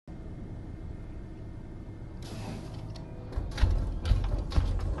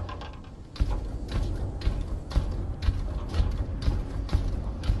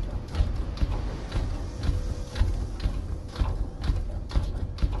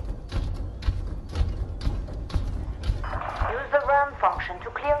function to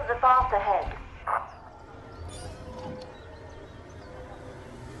clear the path ahead.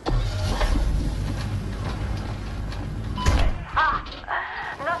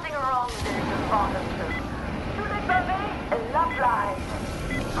 Nothing wrong with it, your father, too. Tous les pavés et la plage.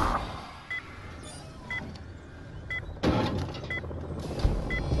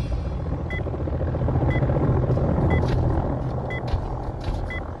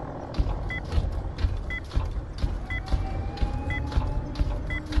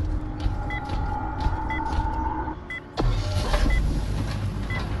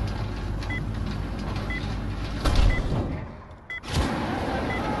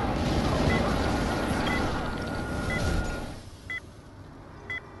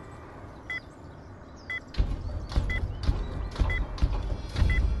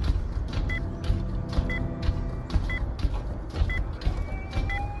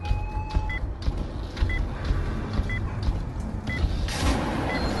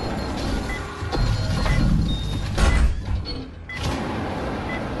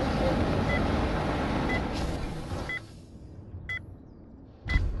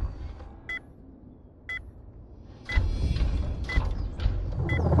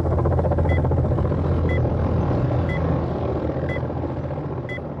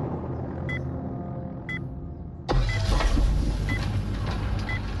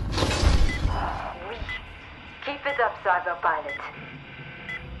 Cyberpilot.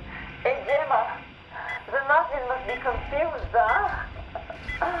 Hey, Gemma, the Nazis must be confused, huh?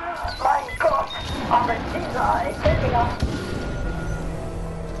 My God, Argentina is taking us.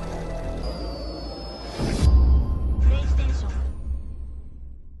 PlayStation.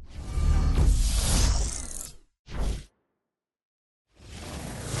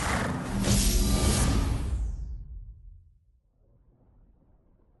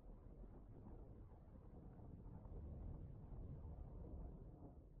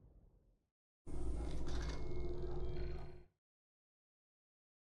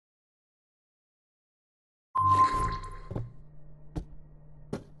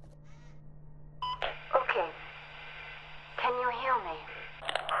 Okay. Can you hear me?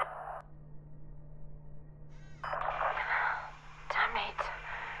 Damn it.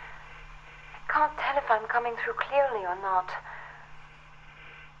 I can't tell if I'm coming through clearly or not.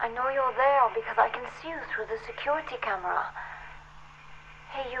 I know you're there because I can see you through the security camera.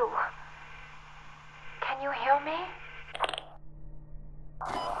 Hey, you. Can you hear me?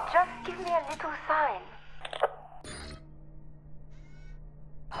 Just give me a little sign.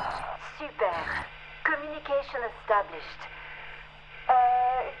 Super. Communication established.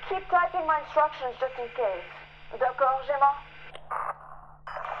 Keep typing my instructions just in case. D'accord, Gemma?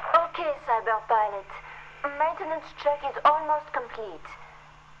 Okay, Cyberpilot. Maintenance check is almost complete.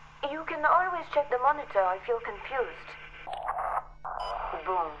 You can always check the monitor if you're confused.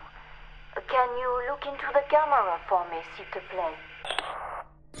 Boom. Can you look into the camera for me, s'il te plaît?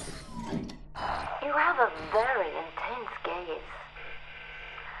 You have a very intense gaze.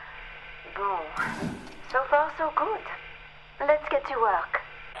 Boom. So far, so good. Let's get to work.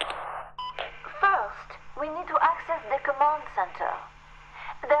 First, we need to access the command center.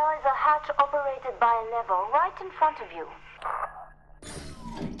 There is a hatch operated by a lever right in front of you.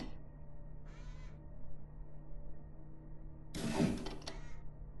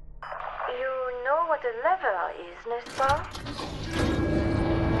 You know what a lever is, n'est-ce pas?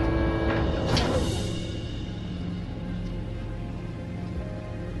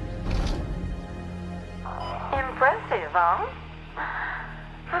 Impressive, huh?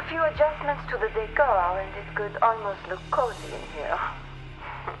 A few adjustments to the decor and it could almost look cozy in here.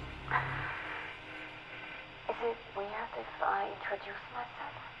 Is it weird if I introduce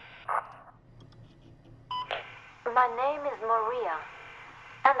myself? My name is Maria,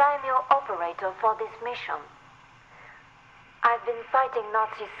 and I'm your operator for this mission. I've been fighting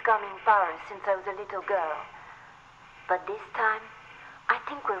Nazi scum in Paris since I was a little girl. But this time, I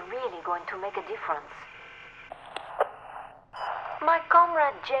think we're really going to make a difference. My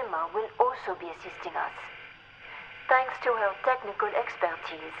comrade Gemma will also be assisting us. Thanks to her technical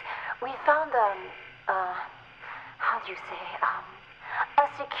expertise, we found a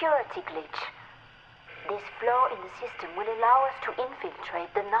security glitch. This flaw in the system will allow us to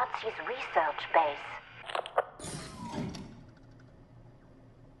infiltrate the Nazis' research base.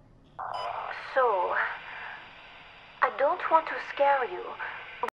 So, I don't want to scare you,